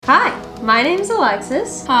Hi, my name's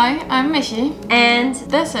Alexis. Hi, I'm Michi. And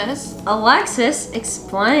this is Alexis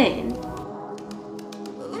Explain,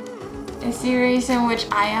 a series in which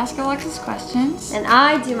I ask Alexis questions. and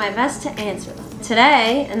I do my best to answer them.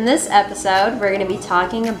 Today, in this episode, we're going to be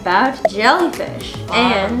talking about jellyfish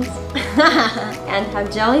and and how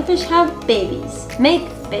jellyfish have babies. Make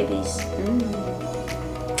babies.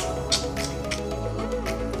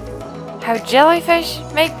 How jellyfish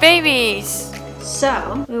make babies.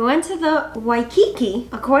 So, we went to the Waikiki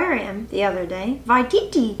Aquarium the other day.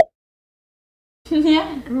 Waikiki.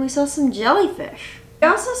 Yeah. And we saw some jellyfish. We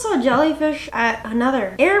also saw jellyfish at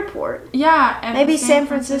another airport. Yeah. At Maybe the San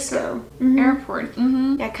Francisco. Airport.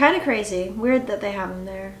 Mm-hmm. Yeah, kind of crazy. Weird that they have them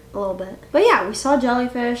there a little bit. But yeah, we saw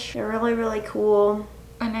jellyfish. They're really, really cool.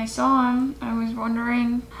 When I saw them, I was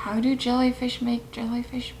wondering, how do jellyfish make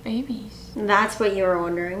jellyfish babies? That's what you were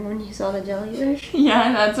wondering when you saw the jellyfish?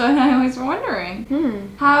 Yeah, that's what I was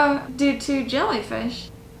wondering. How do two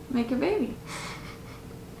jellyfish make a baby?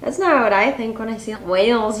 That's not what I think when I see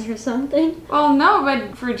whales or something. Well, no,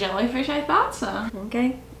 but for jellyfish, I thought so.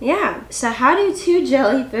 Okay. Yeah. So how do two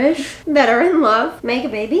jellyfish that are in love make a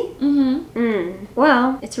baby?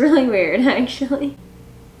 Well, it's really weird, actually.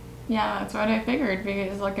 Yeah, that's what I figured,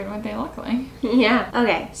 because look at what they look like. Yeah.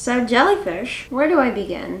 Okay, so jellyfish, where do I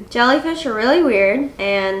begin? Jellyfish are really weird,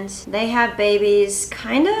 and they have babies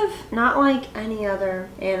kind of not like any other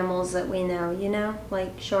animals that we know, you know?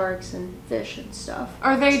 Like sharks and fish and stuff.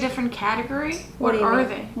 Are they a different category? What do you are mean?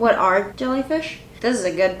 they? What are jellyfish? This is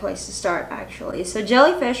a good place to start, actually. So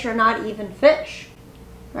jellyfish are not even fish,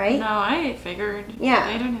 right? No, I figured.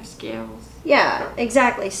 Yeah. They don't have scales. Yeah,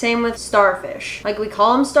 exactly. Same with starfish. Like, we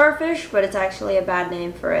call them starfish, but it's actually a bad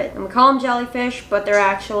name for it. And we call them jellyfish, but they're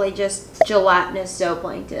actually just gelatinous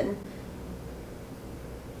zooplankton.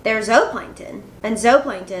 They're zooplankton. And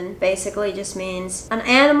zooplankton basically just means an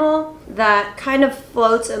animal that kind of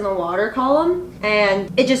floats in the water column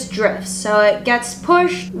and it just drifts. So it gets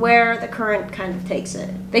pushed where the current kind of takes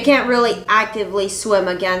it. They can't really actively swim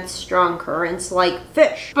against strong currents like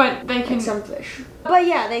fish. But they can... Like some fish. But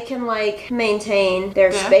yeah, they can like maintain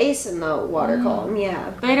their space in the water column,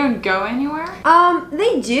 yeah. They don't go anywhere?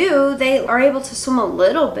 They do. They are able to swim a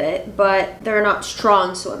little bit, but they're not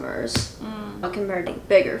strong swimmers. Compared to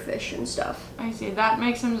bigger fish and stuff. I see. That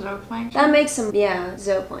makes them zooplankton? That makes them, yeah,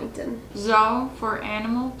 zooplankton. Zoo for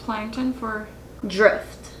animal, plankton for...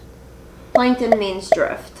 Drift. Plankton means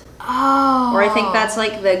drift. Oh. Or I think that's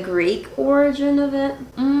like the Greek origin of it.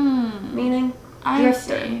 Meaning drifter. I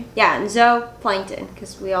see. Yeah, and zooplankton,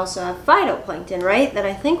 because we also have phytoplankton, right? That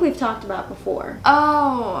I think we've talked about before.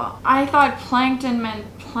 Oh, I thought plankton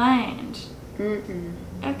meant plant.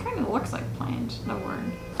 It kind of looks like plant, the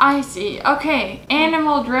word. I see. Okay,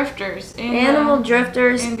 animal drifters.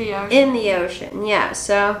 Drifters in the ocean. In the ocean, yeah.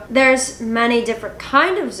 So there's many different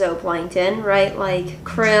kind of zooplankton, right? Like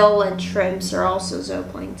krill and shrimps are also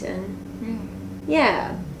zooplankton.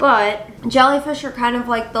 Yeah, but jellyfish are kind of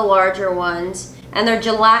like the larger ones, and they're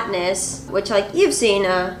gelatinous, which like you've seen.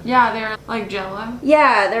 Yeah, they're like jello.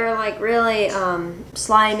 Yeah, they're like really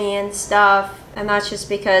slimy and stuff. And that's just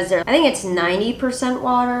because I think it's 90%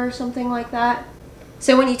 water or something like that.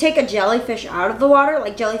 So when you take a jellyfish out of the water,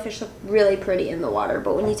 like jellyfish look really pretty in the water,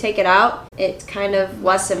 but when you take it out, it's kind of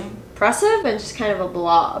less impressive and just kind of a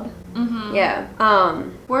blob. Yeah.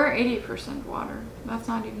 We're 80% water. That's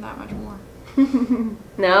not even that much more.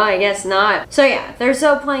 No, I guess not. So yeah, they're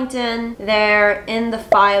zooplankton. They're in the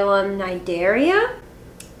phylum Cnidaria.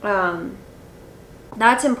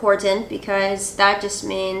 That's important because that just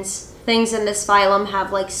means things in this phylum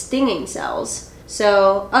have like stinging cells.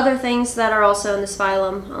 So other things that are also in this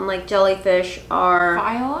phylum, unlike jellyfish, are...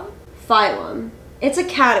 Phylum? Phylum. It's a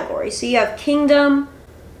category. So you have kingdom,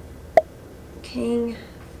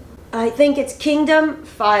 I think it's kingdom,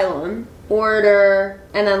 phylum, order,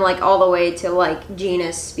 and then like all the way to like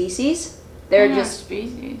genus, species. They're just...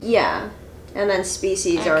 species. Yeah. And then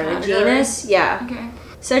species are in a category. genus. Yeah. Okay.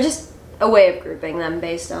 So just a way of grouping them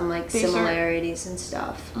based on like similarities and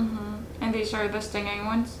stuff. And these are the stinging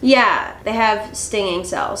ones? Yeah, they have stinging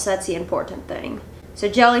cells. That's the important thing. So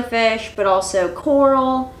jellyfish, but also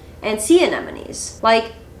coral and sea anemones.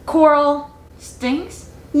 Like coral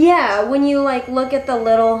Stings? Yeah, when you like look at the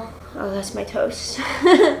little... Oh, that's my toast.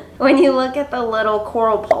 When you look at the little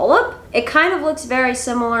coral polyp, it kind of looks very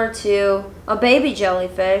similar to a baby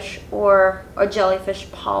jellyfish or a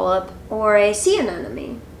jellyfish polyp or a sea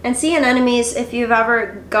anemone. And sea anemones, if you've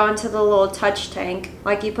ever gone to the little touch tank,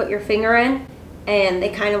 like you put your finger in and they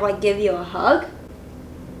kind of like give you a hug,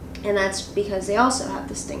 and that's because they also have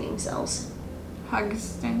the stinging cells. hug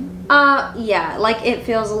sting? Yeah, like it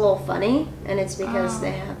feels a little funny, and it's because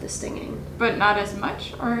they have the stinging. But not as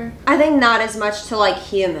much, or? I think not as much to like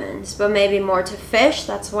humans, but maybe more to fish.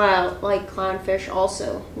 That's why like clownfish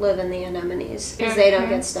also live in the anemones, because they don't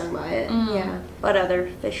get stung by it. Yeah, but other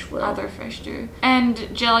fish will. Other fish do.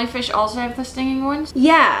 And jellyfish also have the stinging ones?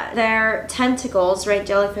 Yeah, they're tentacles, right?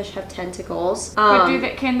 Jellyfish have tentacles.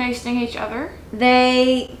 But can they sting each other?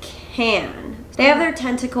 They can. They have their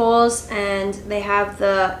tentacles, and they have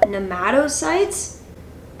the nematocytes.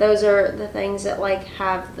 Those are the things that like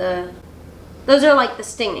have the... Those are like the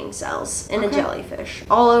stinging cells in a jellyfish.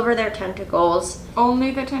 All over their tentacles.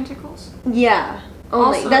 Only the tentacles? Yeah.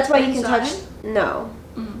 Only. Also that's why you can inside? touch... No.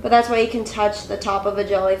 But that's why you can touch the top of a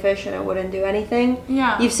jellyfish and it wouldn't do anything.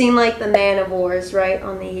 Yeah. You've seen like the man-of-wars, right?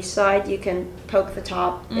 On the east side, you can poke the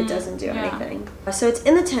top. It doesn't do anything. So it's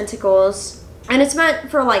in the tentacles. And it's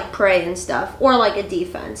meant for like prey and stuff, or like a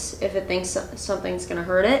defense if it thinks something's gonna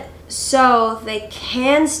hurt it. So they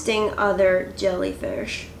can sting other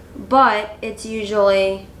jellyfish, but it's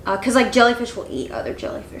usually because like jellyfish will eat other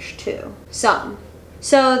jellyfish too. Some.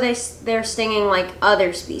 So they're stinging like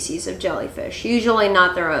other species of jellyfish, usually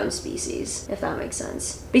not their own species, if that makes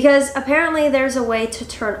sense. Because apparently there's a way to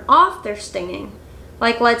turn off their stinging.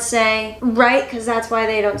 Like, let's say, right, because that's why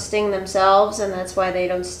they don't sting themselves, and that's why they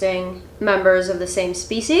don't sting members of the same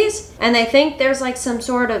species. And they think there's like some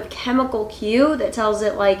sort of chemical cue that tells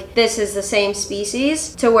it like this is the same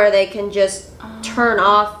species, to where they can just turn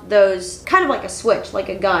off those, kind of like a switch, like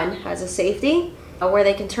a gun has a safety, where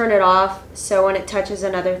they can turn it off so when it touches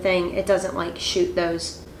another thing, it doesn't like shoot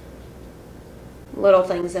those little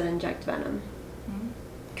things that inject venom.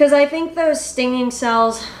 Because I think those stinging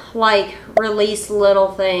cells like release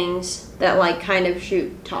little things that like kind of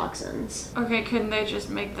shoot toxins. Okay, couldn't they just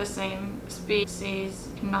make the same species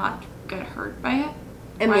not get hurt by it?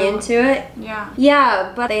 Immune to it? Yeah.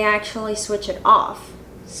 Yeah, but they actually switch it off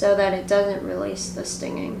so that it doesn't release the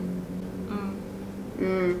stinging.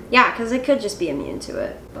 Yeah, because it could just be immune to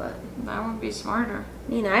it, but... That would be smarter.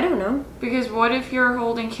 I mean, I don't know. Because what if you're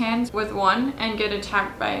holding hands with one and get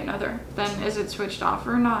attacked by another? Then is it switched off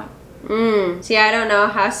or not? See, I don't know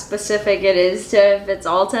how specific it is to if it's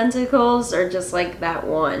all tentacles or just like that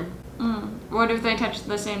one. What if they touch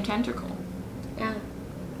the same tentacle? Yeah.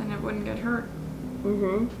 Then it wouldn't get hurt.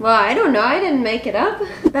 Well, I don't know. I didn't make it up.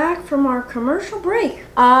 Back from our commercial break. We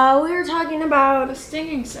were talking about... The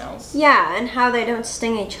stinging cells. Yeah, and how they don't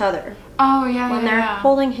sting each other. Oh, yeah, when they're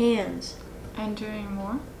holding hands. And doing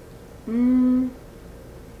more?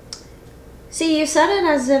 See, you said it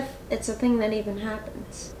as if it's a thing that even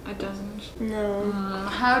happens. It doesn't. No.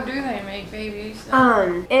 How do they make babies?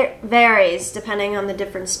 It varies depending on the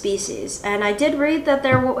different species. And I did read that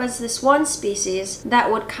there was this one species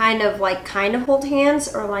that would kind of hold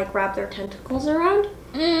hands or like wrap their tentacles around.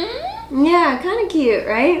 Yeah, kind of cute,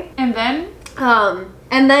 right? And then?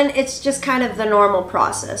 And then it's just kind of the normal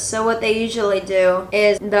process. So what they usually do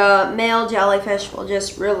is the male jellyfish will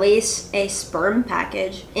just release a sperm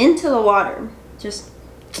package into the water. Just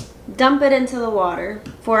dump it into the water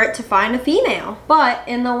for it to find a female. But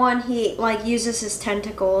in the one, he like uses his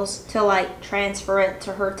tentacles to like transfer it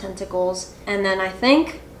to her tentacles. And then I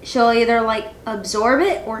think she'll either like absorb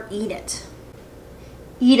it or eat it.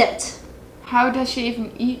 Eat it. How does she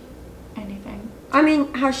even eat anything? I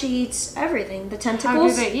mean, how she eats everything. The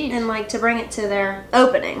tentacles. How do they eat? And like to bring it to their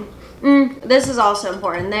opening. This is also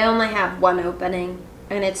important. They only have one opening.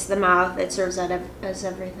 And it's the mouth. It serves as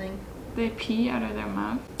everything. They pee out of their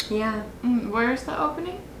mouth? Yeah. Where's the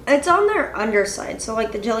opening? It's on their underside. So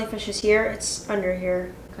like the jellyfish is here. It's under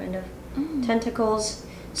here, kind of. Tentacles.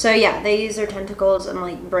 So yeah, they use their tentacles and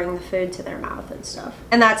like bring the food to their mouth and stuff.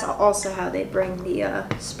 And that's also how they bring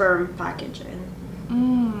the sperm package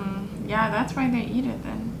in. Yeah, that's why they eat it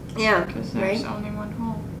then. Yeah, because there's only one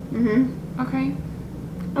hole. Okay.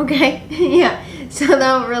 Okay, yeah. So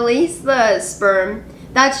they'll release the sperm.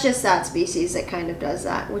 That's just that species that kind of does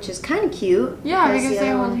that, which is kind of cute. Yeah, because they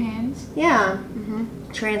hold hands. Yeah.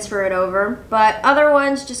 Transfer it over. But other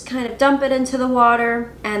ones just kind of dump it into the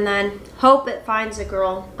water and then hope it finds a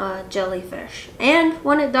girl jellyfish. And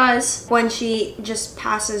when it does, when she just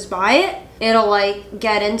passes by it, it'll like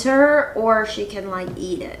get into her or she can like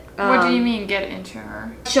eat it. What do you mean get into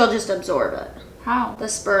her? She'll just absorb it. How? The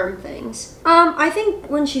sperm things. I think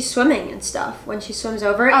when she's swimming and stuff, when she swims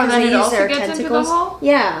over it, because they use also their gets tentacles. into the hole?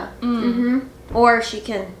 Yeah. Or she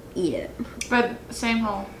can eat it. But same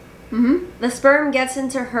hole. The sperm gets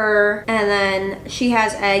into her, and then she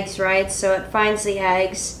has eggs, right? So it finds the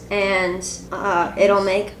eggs, and it'll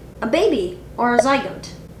make a baby or a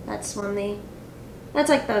zygote. That's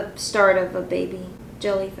like the start of a baby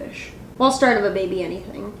jellyfish. Well, start of a baby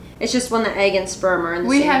anything. It's just when the egg and sperm are in the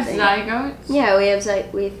We same have thing. zygotes? Yeah,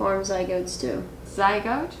 we form zygotes too.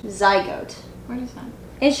 Zygote? Zygote. What is that?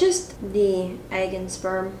 It's just the egg and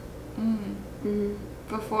sperm.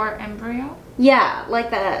 Before embryo? Yeah,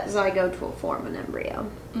 like that zygote will form an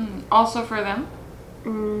embryo. Also for them?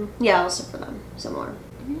 Yeah, also for them. Similar.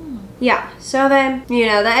 Yeah, so then, the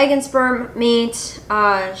egg and sperm meet.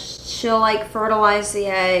 She'll like fertilize the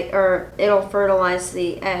egg, or it'll fertilize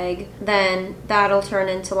the egg. Then that'll turn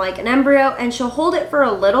into like an embryo, and she'll hold it for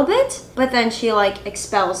a little bit, but then she like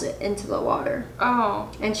expels it into the water. Oh.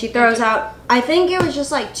 And she throws out, I think it was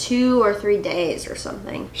just like 2 or 3 days or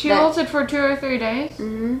something. She holds it for 2 or 3 days?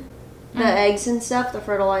 The eggs and stuff, the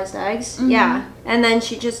fertilized eggs. Yeah. And then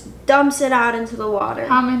she just dumps it out into the water.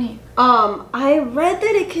 How many? I read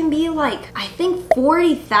that it can be like, I think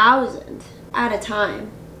 40,000 at a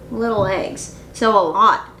time. Little eggs. So a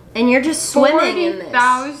lot. And you're just swimming in this.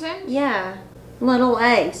 40,000? Yeah. Little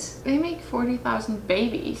eggs. They make 40,000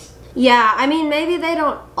 babies. Yeah, I mean, maybe they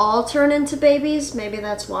don't all turn into babies. Maybe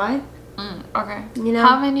that's why. Okay. You know?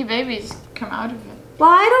 How many babies come out of it? Well,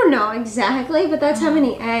 I don't know exactly, but that's how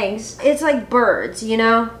many eggs. It's like birds,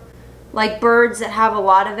 Like birds that have a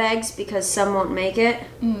lot of eggs because some won't make it.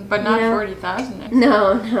 But not 40,000 eggs.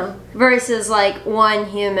 No. Versus like one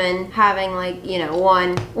human having like,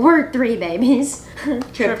 1 or 3 babies.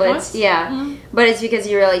 Triplets. Yeah. But it's because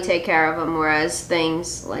you really take care of them, whereas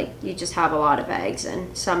things like you just have a lot of eggs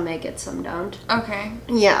and some make it, some don't. Okay.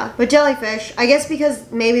 Yeah. But jellyfish, I guess because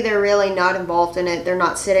maybe they're really not involved in it, they're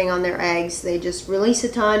not sitting on their eggs, they just release a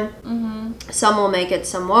ton. Some will make it,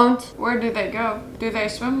 some won't. Where do they go? Do they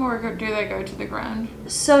swim or do they go to the ground?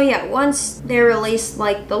 So yeah, once they release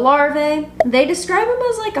like the larvae, they describe them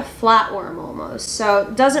as like a flatworm almost. So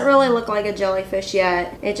it doesn't really look like a jellyfish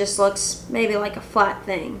yet. It just looks maybe like a flat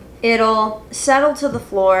thing. It'll settle to the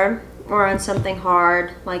floor or on something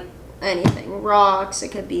hard, like anything. Rocks,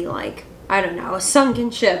 it could be like, I don't know, a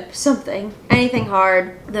sunken ship, something. Anything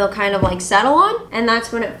hard, they'll kind of like settle on, and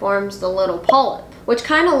that's when it forms the little polyp, which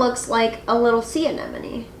kind of looks like a little sea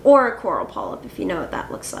anemone, or a coral polyp if you know what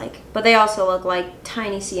that looks like. But they also look like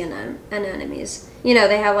tiny sea anemones.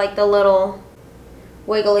 They have like the little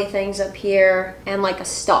wiggly things up here and like a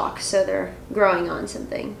stalk, so they're growing on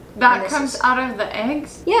something. That comes out of the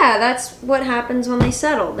eggs? Yeah, that's what happens when they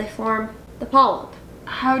settle. They form the polyp.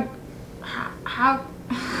 How? How?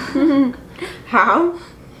 I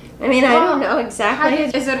mean, I don't know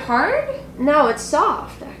exactly. Is it hard? No, it's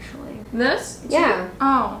soft actually. This? Yeah.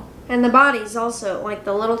 Oh. And the body's also, like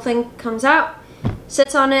the little thing comes out,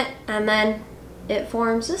 sits on it, and then it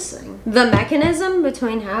forms this thing. The mechanism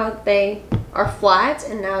between how they are flat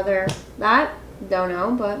and now they're that, don't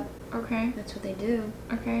know, but okay, that's what they do.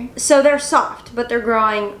 Okay. So they're soft, but they're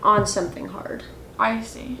growing on something hard. I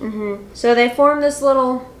see. So they form this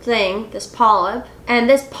little thing, this polyp, and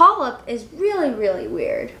this polyp is really, really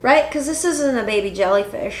weird, right? Because this isn't a baby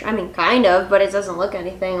jellyfish. I mean, kind of, but it doesn't look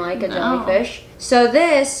anything like a jellyfish. So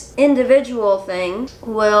this individual thing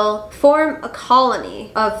will form a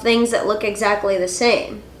colony of things that look exactly the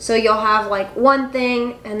same. So you'll have like one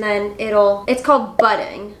thing, and then it's called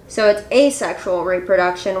budding. So it's asexual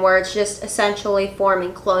reproduction, where it's just essentially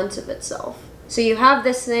forming clones of itself. So you have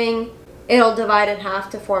this thing, it'll divide in half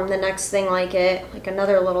to form the next thing like it, like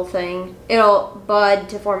another little thing. It'll bud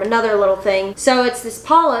to form another little thing. So it's this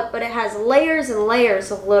polyp, but it has layers and layers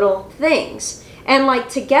of little things. And like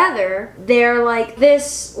together, they're like,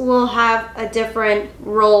 this will have a different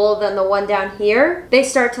role than the one down here. They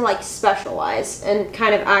start to like specialize and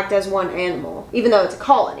kind of act as one animal, even though it's a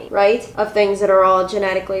colony, right? Of things that are all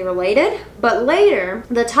genetically related. But later,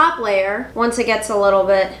 the top layer, once it gets a little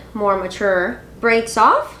bit more mature, breaks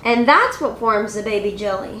off, and that's what forms the baby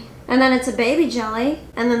jelly. And then it's a baby jelly,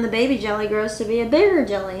 and then the baby jelly grows to be a bigger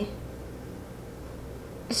jelly.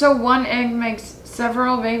 So one egg makes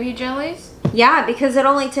several baby jellies? Yeah, because it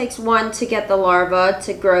only takes one to get the larva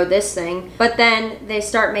to grow this thing, but then they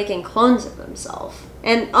start making clones of themselves.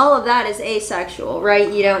 And all of that is asexual,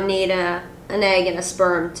 right? You don't need an egg and a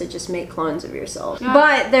sperm to just make clones of yourself. Yeah.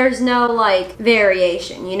 But there's no like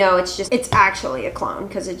variation, it's actually a clone,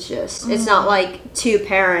 because it's not like two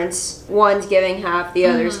parents, one's giving half, the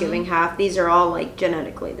other's giving half. These are all like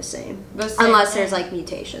genetically the same. Unless there's like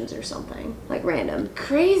mutations or something, like random.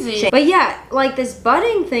 Crazy. But yeah, like this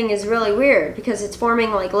budding thing is really weird because it's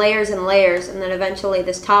forming like layers and layers, and then eventually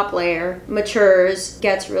this top layer matures,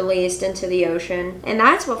 gets released into the ocean, and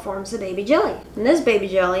that's what forms the baby jelly. And this baby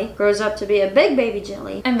jelly grows up to be be a big baby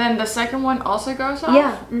jelly. And then the second one also goes off?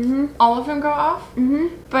 Yeah. Mm-hmm. All of them go off? Mm-hmm.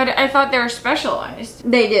 But I thought they were specialized.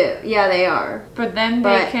 They do. Yeah, they are. But then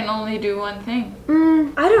they can only do one thing.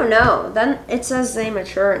 I don't know. Then it says they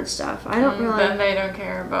mature and stuff. I don't really... Then they don't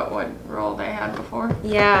care about what role they had before.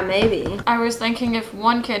 Yeah, maybe. I was thinking if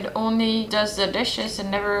one kid only does the dishes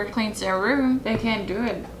and never cleans their room, they can't do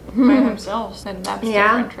it by themselves. Then that's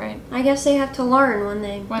different, right? I guess they have to learn when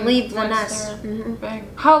they leave the nest. Big.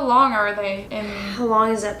 How long are they in... How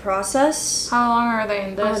long is that process? How long are they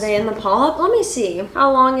in this? Are they in the polyp? Let me see.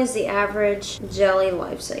 How long is the average jelly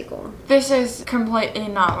life cycle? This is completely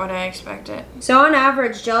not what I expected. So on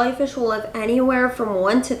average, jellyfish will live anywhere from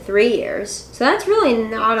 1 to 3 years. So that's really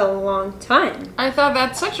not a long time. I thought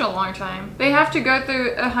that's such a long time. They have to go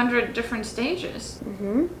through 100 different stages.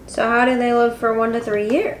 So how do they live for 1 to 3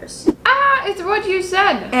 years? It's what you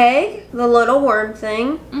said. Egg, the little worm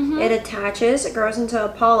thing, it attaches, it grows into a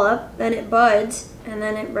polyp, then it buds, and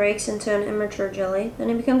then it breaks into an immature jelly, then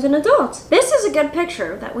it becomes an adult. This is a good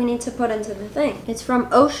picture that we need to put into the thing. It's from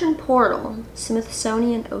Ocean Portal,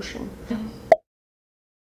 Smithsonian Ocean.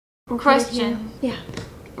 Question. Yeah.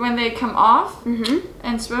 When they come off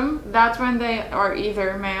and swim, that's when they are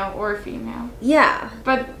either male or female. Yeah.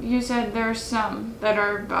 But you said there's some that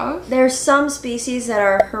are both? There's some species that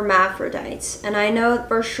are hermaphrodites, and I know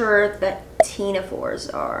for sure that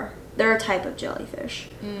ctenophores are. They're a type of jellyfish.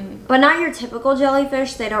 But not your typical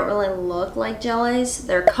jellyfish. They don't really look like jellies.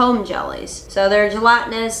 They're comb jellies. So they're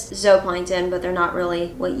gelatinous zooplankton, but they're not really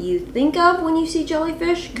what you think of when you see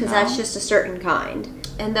jellyfish, because that's just a certain kind.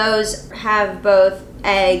 And those have both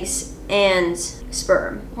eggs and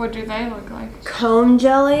sperm. What do they look like? Comb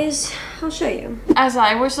jellies? I'll show you. As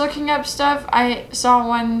I was looking up stuff, I saw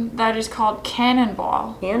one that is called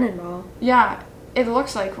cannonball. Cannonball? Yeah, it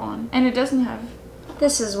looks like one. And it doesn't have...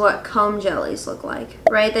 This is what comb jellies look like,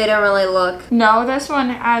 right? They don't really look... No, this one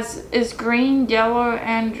is green, yellow,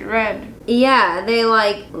 and red. Yeah, they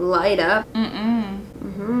like light up.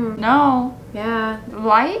 No. Yeah.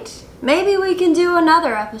 Light? Maybe we can do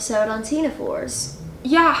another episode on ctenophores.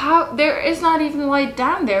 Yeah, how... There is not even light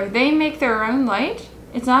down there. They make their own light?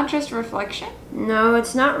 It's not just reflection? No,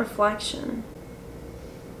 it's not reflection.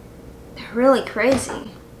 They're really crazy.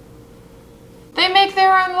 They make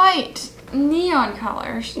their own light. Neon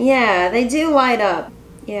colors. Yeah, they do light up.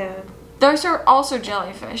 Yeah. Those are also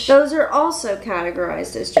jellyfish. Those are also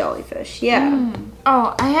categorized as jellyfish, yeah.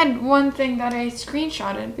 Oh, I had one thing that I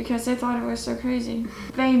screenshotted because I thought it was so crazy.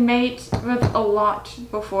 They mate with a lot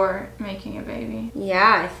before making a baby.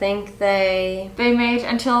 Yeah, I think they mate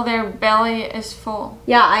until their belly is full.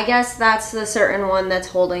 Yeah, I guess that's the certain one that's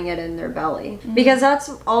holding it in their belly. Because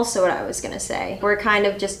that's also what I was gonna say. We're kind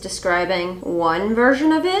of just describing one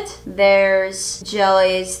version of it. There's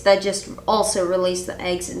jellies that just also release the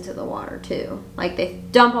eggs into the water too. Like they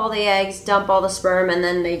dump all the eggs, dump all the sperm, and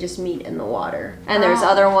then they just meet in the water. And there's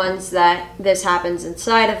other ones that this happens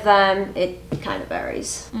inside of them. It kind of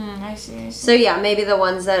varies. I see. So yeah, maybe the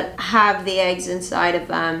ones that have the eggs inside of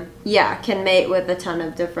them, yeah, can mate with a ton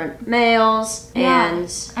of different males,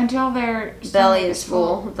 and until their belly is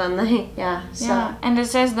full. Then they, so. Yeah, and it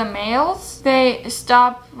says the males, they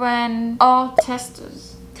stop when all testes.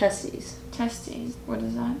 What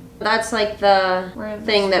is that? That's like the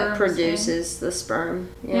thing that sperm produces the sperm.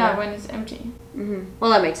 Yeah, when it's empty. Well,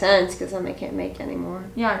 that makes sense because then they can't make anymore.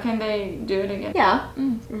 Yeah, can they do it again? Yeah.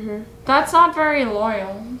 That's not very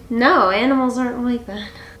loyal. No, animals aren't like that.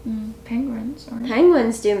 Penguins are.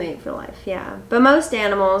 Penguins do mate for life, yeah. But most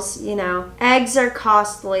animals, you know, eggs are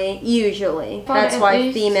costly, usually. But that's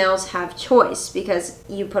why females have choice, because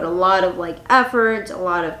you put a lot of like effort, a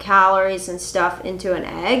lot of calories and stuff into an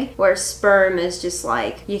egg, where sperm is just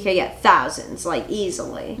like, you can get thousands, like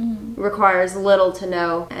easily. Requires little to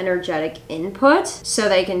no energetic input, so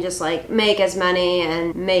they can just like make as many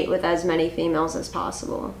and mate with as many females as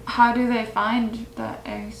possible. How do they find the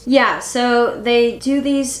eggs? Yeah, so they do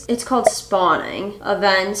these, it's called spawning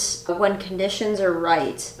events when conditions are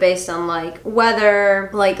right, based on like weather,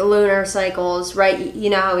 like lunar cycles, right? You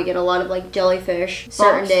know how we get a lot of like jellyfish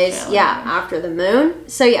certain days, after the moon.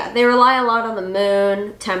 So yeah, they rely a lot on the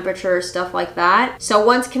moon, temperature, stuff like that. So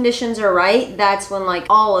once conditions are right, that's when like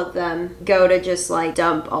all of them go to just like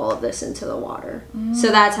dump all of this into the water. So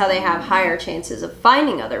that's how they have higher chances of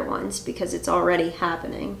finding other ones, because it's already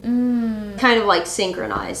happening. Kind of like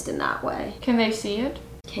synchronized in that way. Can they see it?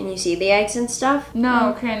 Can you see the eggs and stuff?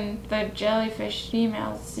 No, can the jellyfish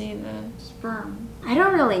females see the sperm? I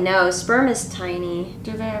don't really know. Sperm is tiny.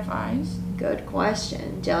 Do they have eyes? Good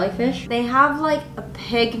question. Jellyfish? They have like a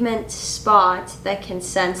pigment spot that can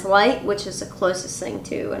sense light, which is the closest thing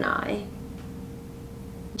to an eye.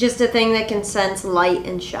 just a thing that can sense light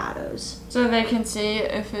and shadows. So they can see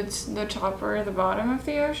if it's the top or the bottom of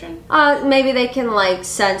the ocean? Maybe they can like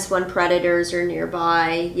sense when predators are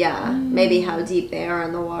nearby. Yeah, maybe how deep they are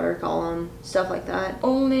in the water column, stuff like that.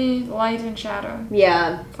 Only light and shadow.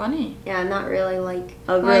 Yeah. Funny. Yeah, not really like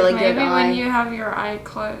a really good eye. Maybe when you have your eye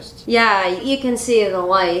closed. Yeah, you can see the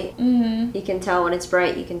light. Mm-hmm. You can tell when it's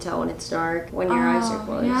bright. You can tell when it's dark when your eyes are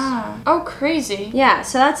closed. Yeah. Oh, crazy. Yeah,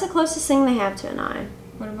 so that's the closest thing they have to an eye.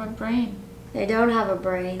 What about brain? They don't have a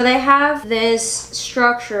brain. They have this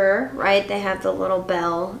structure, right? They have the little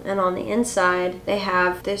bell, and on the inside, they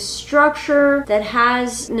have this structure that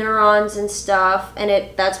has neurons and stuff, and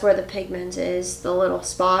that's where the pigment is, the little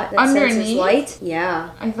spot that senses light. Yeah.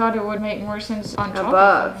 I thought it would make more sense on top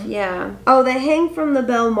above. Yeah. Oh, they hang from the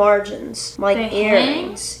bell margins, like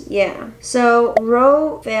earrings. Hang? Yeah. So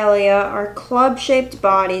Rovalia are club-shaped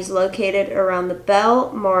bodies located around the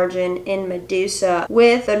bell margin in Medusa,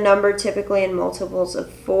 with a number typically in multiples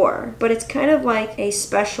of 4. But it's kind of like a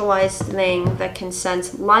specialized thing that can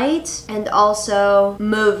sense light and also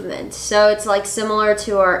movement. So it's like similar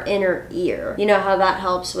to our inner ear. You know how that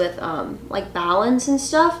helps with like balance and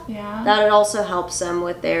stuff? Yeah. That it also helps them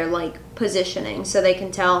with their like positioning, so they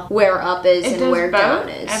can tell where up is and where down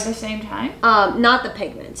is. At the same time? Not the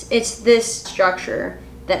pigment. It's this structure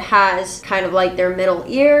that has kind of like their middle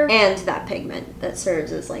ear and that pigment that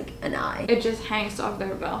serves as like an eye. It just hangs off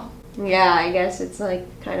their bell. Yeah, I guess it's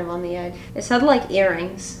like kind of on the edge. It's had like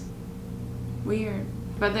earrings. Weird.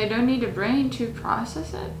 But they don't need a brain to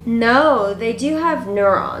process it? No, they do have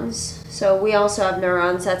neurons. So we also have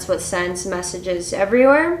neurons. That's what sends messages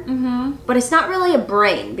everywhere. Mm-hmm. But it's not really a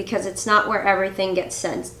brain because it's not where everything gets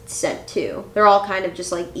sent to. They're all kind of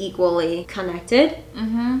just like equally connected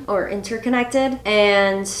or interconnected.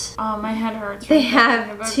 And my head hurts. They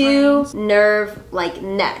have 2 nerve like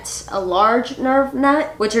nets. A large nerve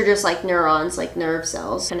net, which are just like neurons, like nerve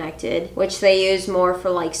cells connected, which they use more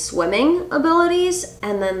for like swimming abilities.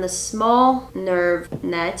 And then the small nerve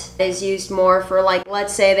net is used more for like,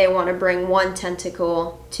 let's say they want to bring one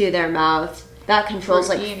tentacle to their mouth. That controls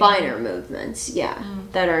like finer movements,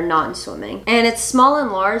 that are non-swimming. And it's small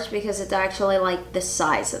and large because it's actually like the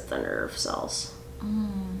size of the nerve cells.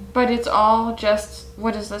 But it's all just,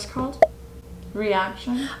 what is this called?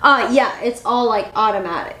 Reaction? Yeah, it's all like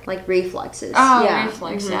automatic, like reflexes. Oh, yeah.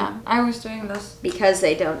 reflex, yeah. I was doing this. Because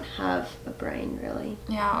they don't have a brain, really.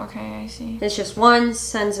 Yeah, okay, I see. It's just one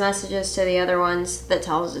sends messages to the other ones that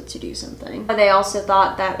tells it to do something. They also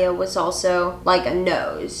thought that it was also like a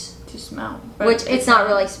nose. To smell. Which it's not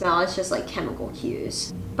really smell, it's just like chemical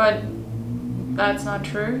cues. But that's not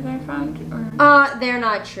true, they found? Or? They're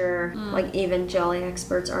not sure. Like even jelly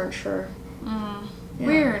experts aren't sure. Yeah.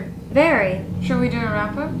 Weird. Very. Should we do a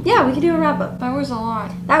wrap-up? Yeah, we could do a wrap-up. That was a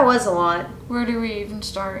lot. That was a lot. Where do we even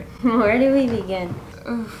start? Where do we begin?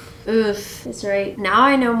 Oof. That's right. Now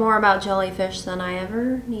I know more about jellyfish than I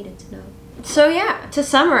ever needed to know. So yeah, to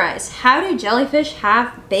summarize, how do jellyfish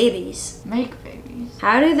have babies? Make babies.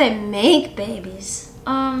 How do they make babies?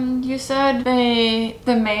 You said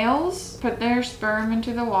the males put their sperm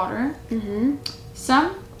into the water.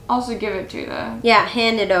 Some also give it to the... Yeah,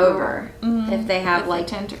 hand it over if they have like...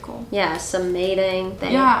 tentacle. Yeah, some mating.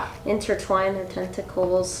 They intertwine their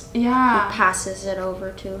tentacles. Yeah. He passes it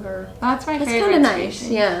over to her. That's my favorite kind of nice.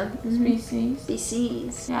 species. Yeah.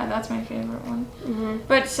 Species. Yeah, that's my favorite one.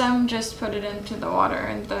 But some just put it into the water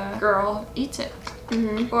and the girl eats it.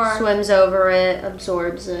 Or swims over it,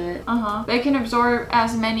 absorbs it. They can absorb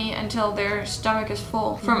as many until their stomach is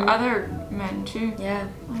full. From other men too. Yeah.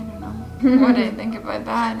 I don't know. What do you think about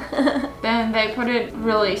that? Then they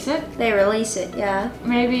release it. They release it, yeah.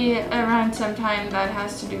 Maybe around some time that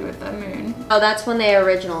has to do with the moon. Oh, that's when they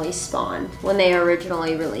originally spawn. When they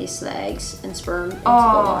originally release the eggs and sperm into the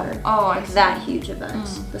water. Oh, like that huge event.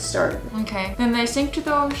 The start of it. Okay. Then they sink to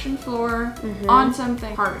the ocean floor on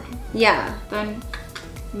something hard. Yeah. Then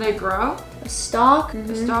they grow. A stalk.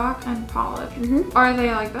 A stalk and polyp. Are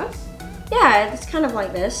they like this? Yeah, it's kind of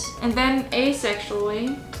like this. And then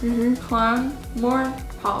asexually clone more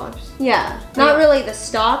polyps. Yeah. Not really the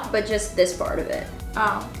stalk, but just this part of it.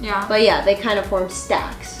 Oh, yeah. But yeah, they kind of form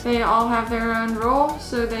stacks. They all have their own role,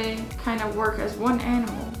 so they kind of work as one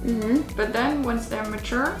animal. But then, once they're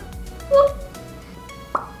mature,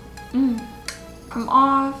 come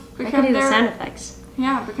off, I can do the sound effects.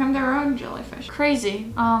 Yeah, become their own jellyfish.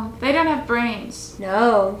 Crazy. They don't have brains.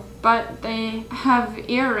 No. But they have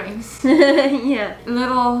earrings. Yeah.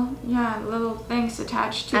 Little things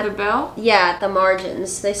attached to the bell. Yeah, at the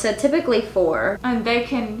margins. They said typically 4. And they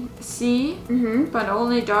can see, but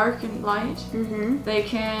only dark and light. They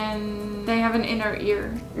have an inner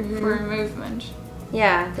ear for movement.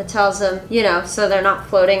 Yeah, that tells them, you know, so they're not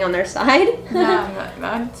floating on their side.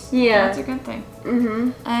 That's a good thing.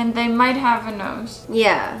 Mm-hmm. And they might have a nose.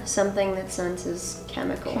 Yeah, something that senses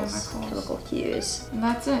chemical cues. And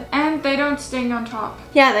that's it. And they don't sting on top.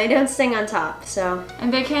 Yeah, they don't sting on top, so.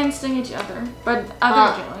 And they can sting each other, but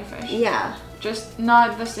other jellyfish. Yeah. Just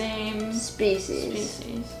not the same species.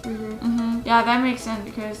 Yeah, that makes sense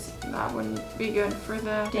because that wouldn't be good for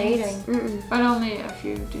the dating. But only a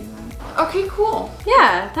few do that. Okay, cool.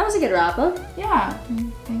 Yeah, that was a good wrap up. Yeah,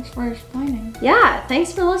 and thanks for explaining. Yeah,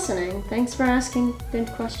 thanks for listening. Thanks for asking good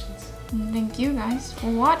questions. And thank you guys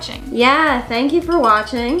for watching. Yeah, thank you for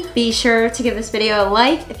watching. Be sure to give this video a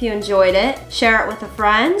like if you enjoyed it. Share it with a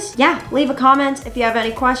friend. Yeah, leave a comment if you have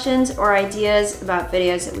any questions or ideas about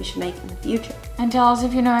videos that we should make in the future. And tell us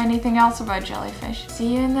if you know anything else about jellyfish.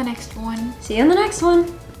 See you in the next one. See you in the next one.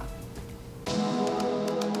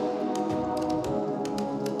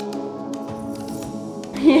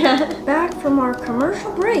 Yeah, back from our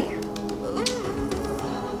commercial break.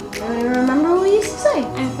 I don't even remember what we used to say.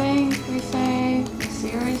 I think we say the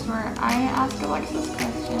series where I ask Alexis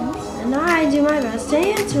questions. And I do my best to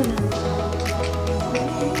answer them.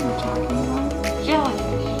 We're talking about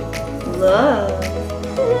jellyfish. Love.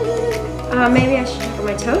 Maybe I should check on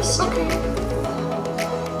my toast? Okay.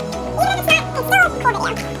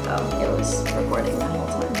 Oh, it was recording that whole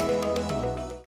time.